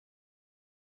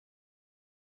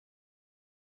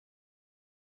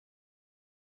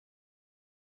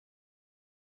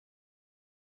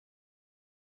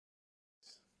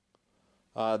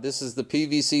This is the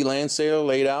PVC Land Sailor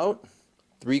laid out.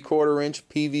 3/4 inch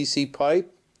PVC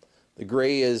pipe. The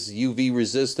gray is UV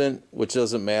resistant, which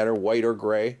doesn't matter, white or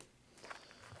gray.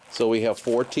 So we have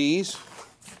 4 T's.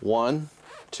 1,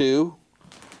 2,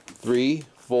 3,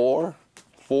 4.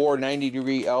 4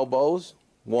 90-degree elbows.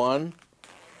 1,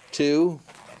 2,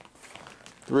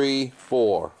 3,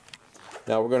 4.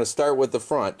 Now we're going to start with the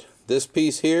front. This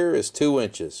piece here is 2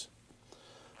 inches.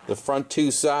 The front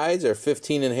 2 sides are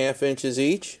 15.5 inches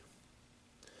each.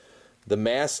 The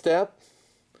mast step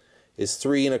is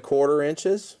 3 1/4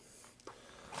 inches.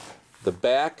 The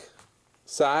back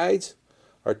sides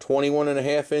are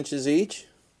 21.5 inches each.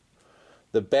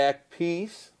 The back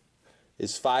piece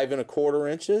is 5 1/4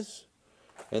 inches.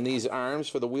 And these arms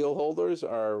for the wheel holders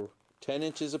are 10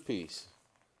 inches apiece.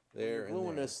 There and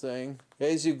gluing this thing,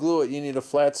 as you glue it, you need a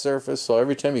flat surface, so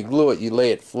every time you glue it, you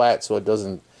lay it flat so it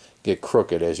doesn't get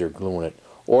crooked as you're gluing it.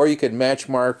 Or you could match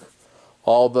mark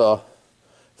all the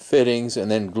fittings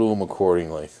and then glue them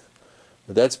accordingly.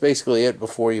 But that's basically it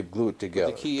before you glue it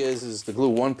together. The key is to glue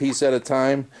one piece at a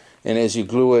time, and as you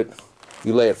glue it,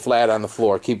 you lay it flat on the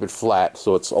floor. Keep it flat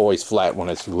so it's always flat when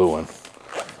it's gluing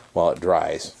while it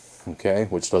dries, okay,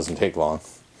 which doesn't take long.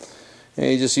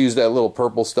 And you just use that little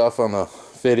purple stuff on the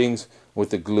fittings with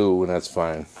the glue, and that's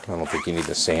fine. I don't think you need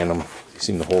to sand them. They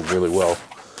seem to hold really well.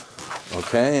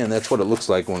 Okay, and that's what it looks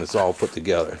like when it's all put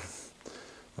together.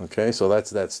 Okay, so that's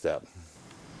that step.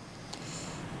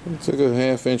 I took a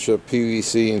 1/2 inch of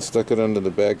PVC and stuck it under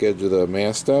the back edge of the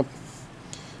mast step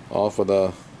off of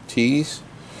the T's.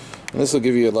 And this will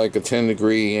give you like a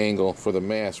 10-degree angle for the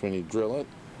mast when you drill it.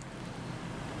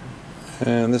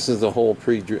 And this is the hole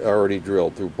already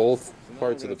drilled through both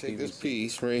parts of the PVC. Take this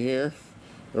piece right here,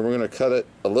 and we're going to cut it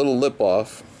a little lip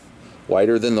off,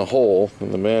 wider than the hole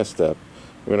in the mast step.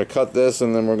 We're going to cut this,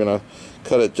 and then we're going to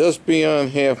cut it just beyond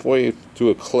halfway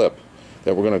to a clip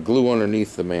that we're going to glue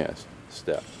underneath the mast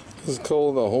step. This is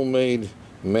called a homemade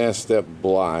mast step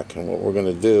block, and what we're going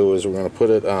to do is we're going to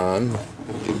put it on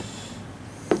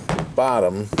the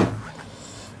bottom,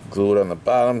 glue it on the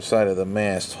bottom side of the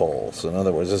mast hole. So in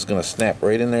other words, it's going to snap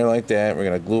right in there like that. We're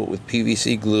going to glue it with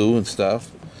PVC glue and stuff.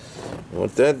 And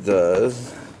what that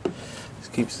does is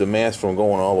keeps the mast from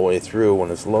going all the way through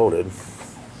when it's loaded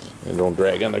and don't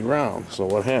drag on the ground. So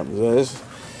what happens is,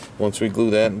 once we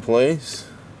glue that in place,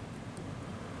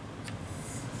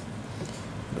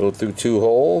 go through 2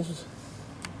 holes,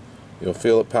 you'll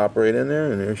feel it pop right in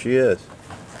there, and there she is.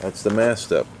 That's the mast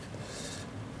step.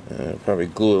 Probably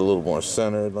glue it a little more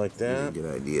centered like that. Good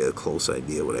idea, a close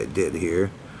idea what I did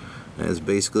here. That's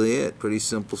basically it. Pretty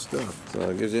simple stuff. So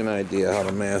it gives you an idea how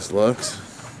the mast looks.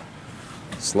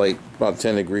 Slight, about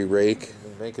 10-degree rake.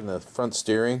 Making the front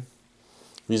steering.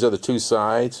 These are the 2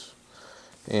 sides.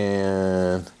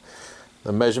 And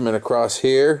the measurement across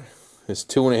here is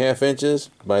 2.5 inches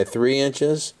by 3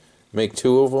 inches. Make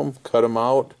 2 of them. Cut them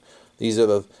out. These are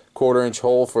the 1/4 inch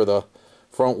hole for the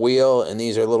front wheel, and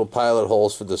these are little pilot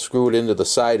holes for to screw it into the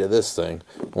side of this thing.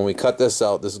 When we cut this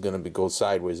out, this is going to go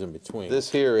sideways in between.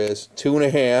 This here is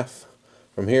 2.5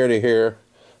 from here to here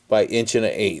by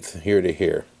 1.125 here to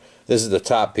here. This is the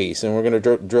top piece, and we're going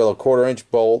to drill a 1/4 inch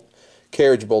bolt.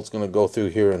 Carriage bolt's going to go through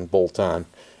here and bolt on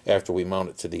after we mount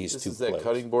it to these 2 plates. This is that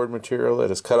cutting board material that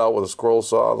is cut out with a scroll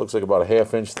saw. It looks like about a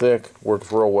 1/2 inch thick.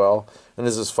 Works real well. And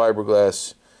this is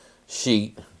fiberglass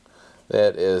sheet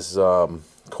that is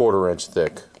 1/4 inch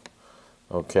thick.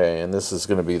 Okay, and this is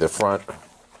going to be the front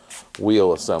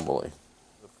wheel assembly.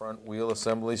 The front wheel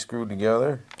assembly screwed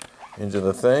together into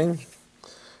the thing,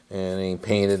 and it ain't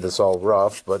painted. It's all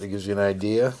rough, but it gives you an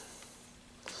idea.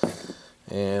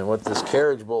 And what this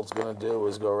carriage bolt's going to do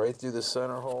is go right through the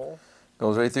center hole.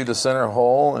 Goes right through the center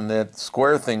hole, and that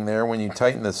square thing there, when you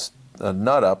tighten this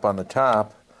nut up on the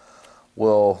top,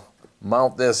 will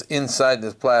mount this inside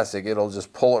this plastic. It'll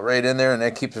just pull it right in there, and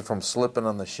that keeps it from slipping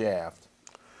on the shaft.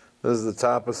 This is the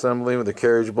top assembly with the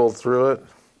carriage bolt through it.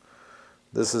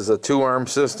 This is a 2-arm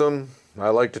system. I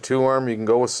like the 2-arm. You can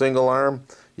go with single arm.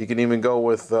 You can even go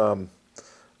with 1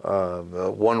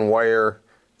 wire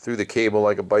through the cable,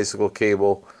 like a bicycle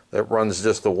cable that runs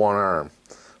just the 1 arm.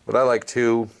 But I like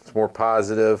 2. It's more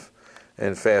positive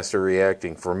and faster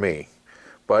reacting for me.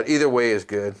 But either way is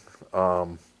good.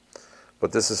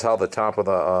 But this is how the top of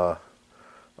the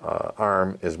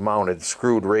arm is mounted,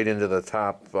 screwed right into the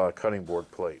top cutting board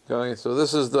plate. Okay, so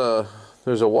this is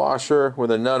there's a washer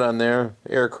with a nut on there,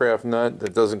 aircraft nut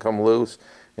that doesn't come loose,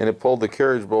 and it pulled the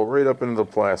carriage bolt right up into the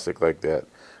plastic like that,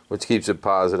 which keeps it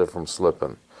positive from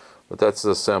slipping. But that's the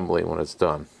assembly when it's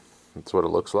done. That's what it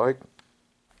looks like.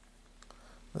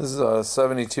 This is a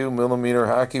 72mm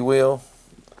hockey wheel.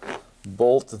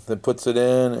 Bolt that puts it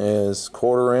in is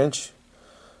 1/4 inch.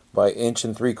 by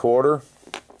 1.75 inches.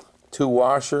 2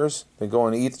 washers that go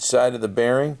on each side of the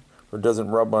bearing where it doesn't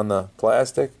rub on the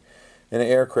plastic, and an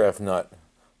aircraft nut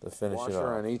to finish it off.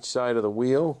 Washer on each side of the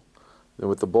wheel, then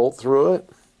with the bolt through it.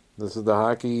 This is the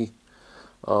hockey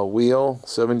wheel,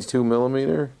 72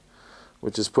 millimeter,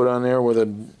 which is put on there with a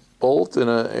bolt and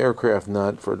an aircraft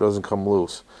nut for it doesn't come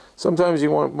loose. Sometimes you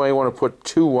might want to put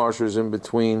 2 washers in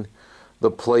between the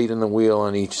plate and the wheel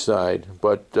on each side,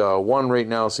 but 1 right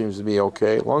now seems to be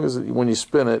okay, as long as when you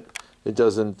spin it, it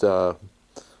doesn't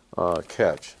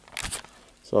catch.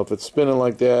 So if it's spinning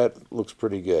like that, it looks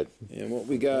pretty good. And what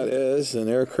we got is an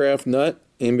aircraft nut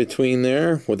in between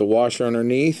there with a washer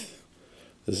underneath.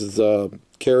 This is a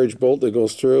carriage bolt that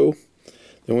goes through.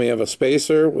 Then we have a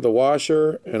spacer with a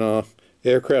washer and a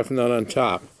aircraft nut on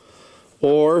top.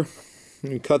 Or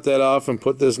you cut that off and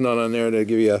put this nut on there to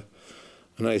give you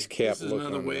a nice cap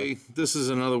look. This is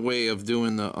another way of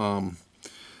doing the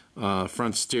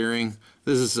front steering.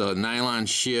 This is a nylon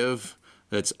shiv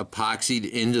that's epoxied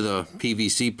into the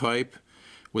PVC pipe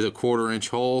with a 1/4 inch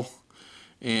hole,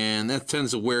 and that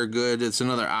tends to wear good. It's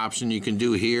another option you can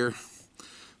do here.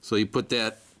 So you put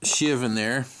that shiv in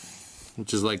there,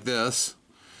 which is like this.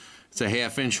 It's a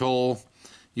 1/2 inch hole.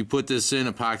 You put this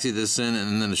in, epoxy this in,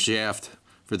 and then the shaft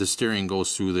for the steering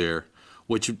goes through there,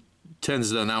 which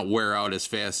tends to not wear out as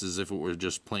fast as if it were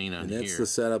just plain on here. That's the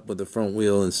setup with the front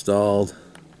wheel installed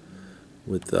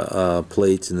with the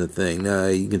plates and the thing. Now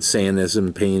you can sand this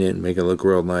and paint it and make it look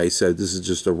real nice. This is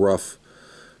just a rough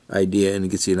idea, and it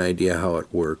gets you an idea how it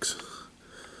works.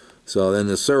 So then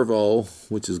the servo,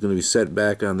 which is going to be set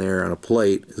back on there on a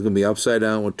plate, is going to be upside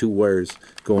down with 2 wires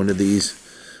going to these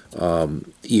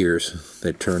ears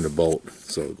that turn the bolt.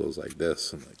 So it goes like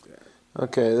this and like that.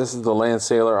 Okay, this is the Land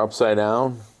Sailor upside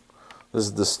down. This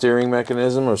is the steering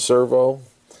mechanism or servo.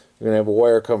 You're going to have a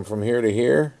wire come from here to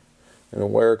here, and a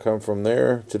wire come from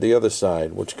there to the other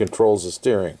side, which controls the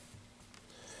steering.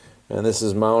 And this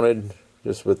is mounted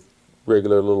just with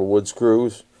regular little wood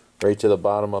screws right to the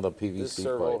bottom of the PVC pipe. This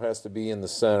servo has to be in the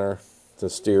center to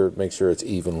steer, make sure it's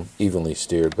evenly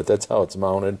steered, but that's how it's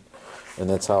mounted, and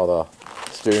that's how the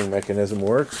steering mechanism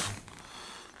works.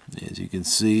 As you can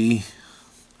see,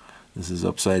 this is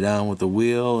upside down with the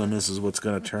wheel, and this is what's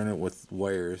going to turn it with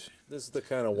wires. This is the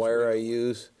kind of wire I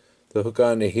use to hook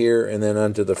onto here and then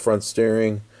onto the front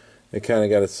steering. I kind of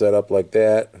got it set up like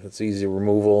that. It's easy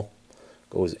removal.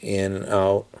 Goes in and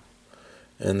out.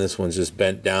 And this one's just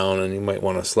bent down, and you might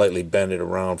want to slightly bend it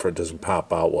around for it doesn't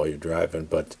pop out while you're driving.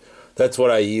 But that's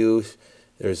what I use.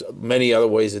 There's many other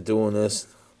ways of doing this.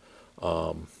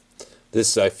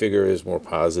 This I figure is more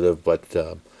positive, but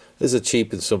this is a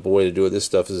cheap and simple way to do it. This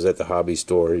stuff is at the hobby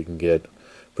store. You can get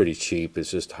pretty cheap.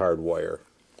 It's just hard wire.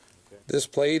 This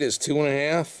plate is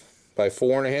 2.5 by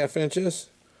 4.5 inches,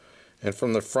 and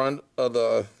from the front of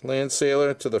the Land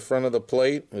Sailor to the front of the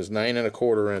plate is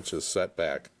 9.25 inches set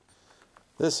back.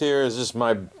 This here is just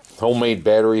my homemade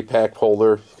battery pack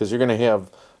holder, because you're going to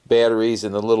have batteries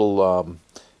in the little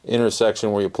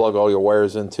intersection where you plug all your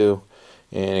wires into,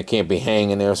 and it can't be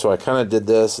hanging there. So I kind of did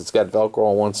this. It's got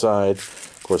Velcro on one side,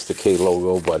 of course the K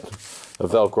logo, but a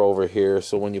Velcro over here.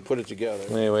 So when you put it together,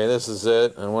 anyway, this is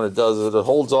it. And what it does is it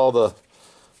holds all the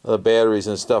batteries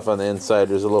and stuff on the inside.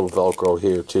 There's a little Velcro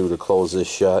here too to close this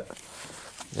shut,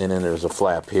 and then there's a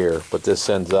flap here. But this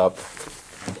ends up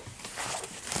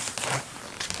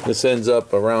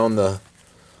around the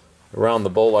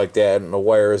bolt like that, and the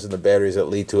wires and the batteries that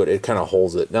lead to it, it kind of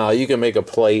holds it. Now you can make a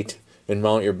plate and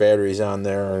mount your batteries on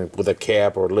there with a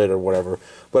cap or lid or whatever,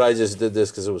 but I just did this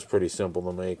because it was pretty simple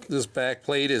to make. This back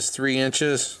plate is 3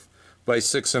 inches by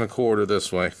 6.25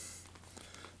 this way.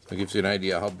 So it gives you an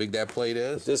idea how big that plate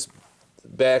is. This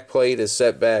back plate is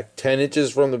set back 10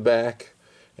 inches from the back,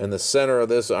 and the center of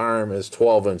this arm is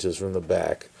 12 inches from the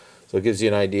back. So it gives you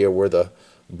an idea where the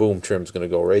boom trim is going to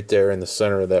go, right there in the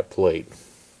center of that plate.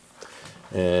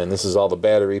 And this is all the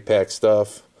battery pack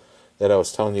stuff that I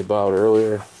was telling you about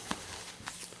earlier.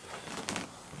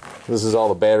 This is all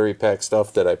the battery pack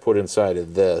stuff that I put inside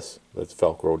of this that's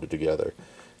Velcroed together.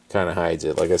 Kind of hides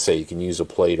it. Like I say, you can use a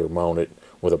plate or mount it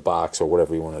with a box or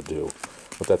whatever you want to do.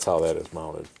 But that's how that is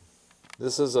mounted.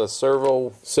 This is a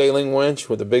servo sailing winch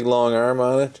with a big long arm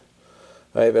on it.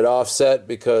 I have it offset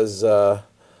because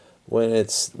when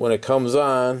it comes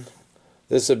on,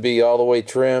 this would be all the way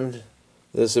trimmed.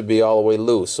 This would be all the way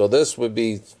loose. So this would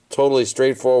be totally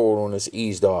straightforward when it's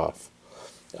eased off.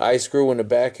 Eye screw in the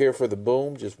back here for the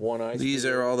boom, just one eye screw. These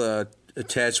are all the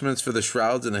attachments for the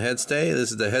shrouds and the headstay.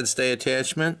 This is the headstay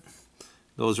attachment.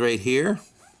 Goes right here.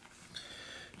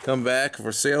 Come back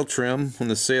for sail trim. When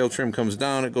the sail trim comes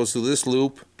down, it goes through this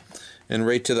loop and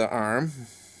right to the arm.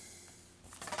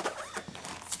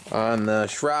 On the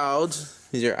shrouds,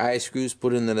 these are eye screws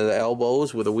put into the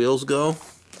elbows where the wheels go.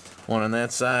 One on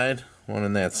that side, one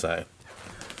on that side.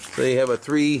 So you have a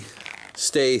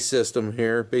 3-stay system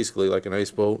here, basically like an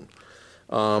ice boat.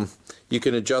 You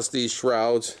can adjust these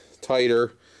shrouds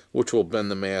tighter, which will bend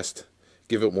the mast,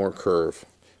 give it more curve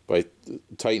by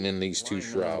tightening these 2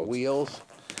 shrouds. Wheels,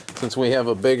 since we have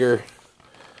a bigger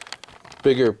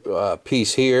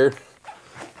piece here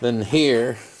than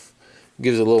here,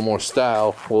 gives it a little more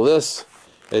style. Well, this,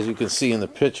 as you can see in the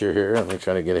picture here, let me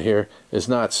try to get it here, is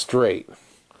not straight.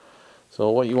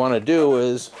 So what you want to do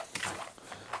is,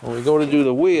 when we go to do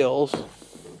the wheels,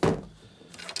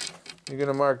 you're going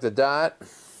to mark the dot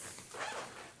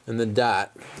and the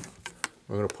dot.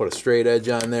 We're going to put a straight edge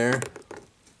on there.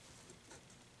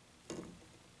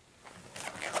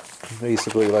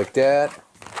 Basically like that.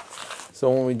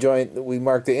 So when we join, we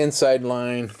mark the inside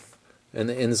line and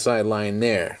the inside line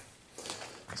there.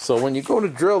 So when you go to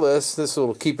drill this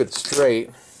will keep it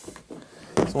straight.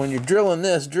 So when you're drilling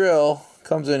this, drill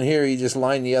comes in here, you just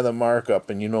line the other mark up,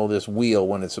 and you know this wheel,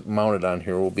 when it's mounted on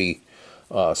here, will be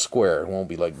square. It won't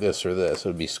be like this or this,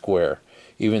 it'll be square.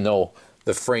 Even though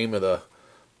the frame of the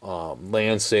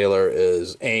Land Sailor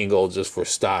is angled just for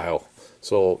style.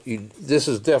 So this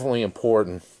is definitely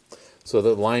important. So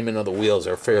the alignment of the wheels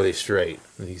are fairly straight,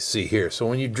 as you see here. So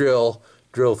when you drill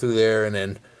through there, and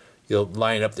then you'll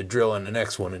line up the drill on the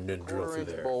next one and then drill through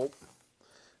there. Bolt.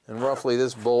 And roughly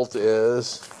this bolt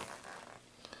is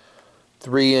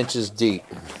 3 inches deep.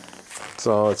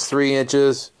 So it's 3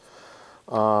 inches.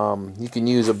 You can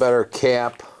use a better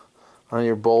cap on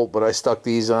your bolt, but I stuck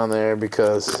these on there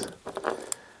because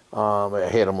I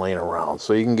had them laying around.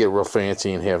 So you can get real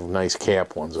fancy and have nice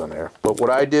cap ones on there. But what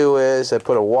I do is I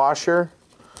put a washer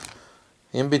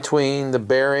in between the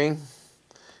bearing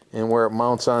and where it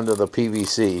mounts onto the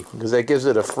PVC, because that gives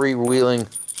it a freewheeling,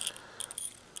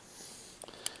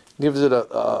 gives it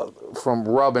a from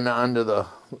rubbing onto the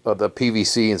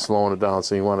PVC and slowing it down.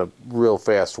 So you want a real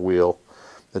fast wheel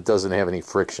that doesn't have any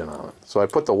friction on it. So I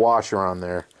put the washer on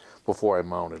there before I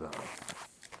mount it on.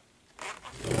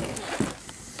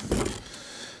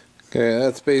 Okay,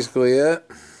 that's basically it.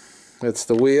 That's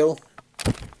the wheel.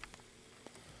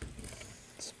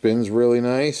 Spins really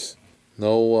nice.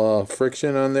 No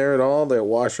friction on there at all. That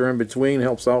washer in between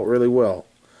helps out really well.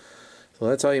 So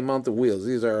that's how you mount the wheels.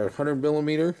 These are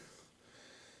 100mm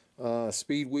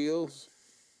speed wheels.